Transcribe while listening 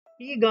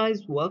Hey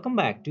guys, welcome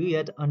back to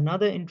yet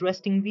another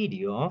interesting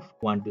video of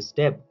One to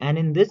Step, and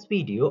in this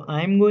video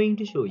I am going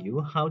to show you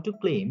how to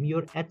claim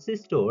your Etsy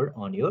store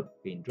on your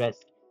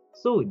Pinterest.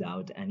 So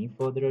without any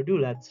further ado,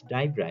 let's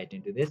dive right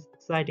into this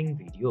exciting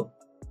video.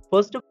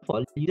 First of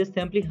all, you just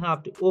simply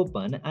have to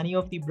open any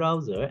of the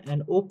browser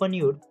and open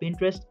your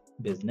Pinterest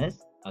business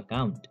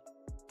account.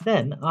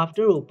 Then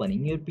after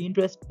opening your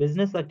Pinterest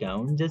business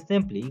account, just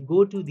simply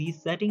go to the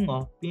setting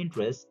of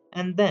Pinterest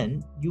and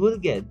then you will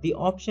get the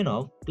option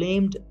of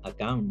claimed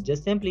account.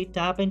 Just simply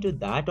tap into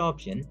that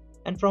option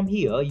and from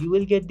here you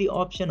will get the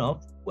option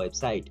of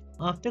website.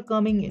 After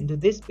coming into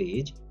this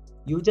page,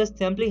 you just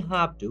simply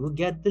have to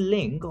get the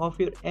link of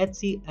your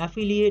Etsy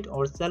affiliate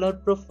or seller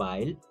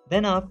profile.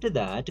 Then after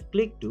that,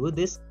 click to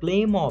this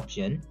claim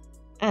option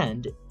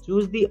and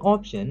choose the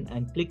option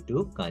and click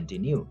to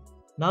continue.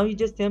 Now you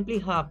just simply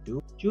have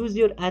to choose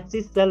your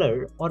Etsy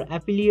seller or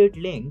affiliate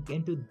link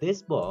into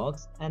this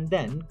box and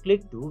then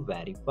click to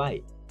verify.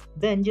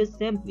 Then just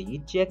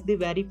simply check the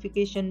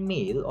verification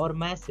mail or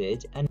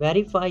message and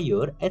verify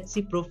your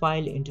Etsy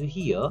profile into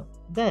here.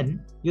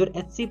 Then your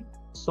Etsy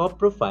shop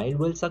profile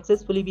will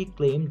successfully be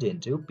claimed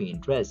into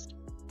Pinterest.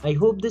 I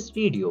hope this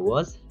video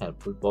was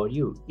helpful for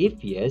you.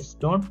 If yes,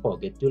 don't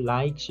forget to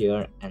like,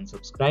 share and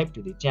subscribe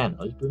to the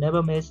channel to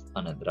never miss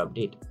another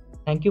update.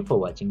 Thank you for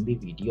watching the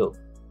video.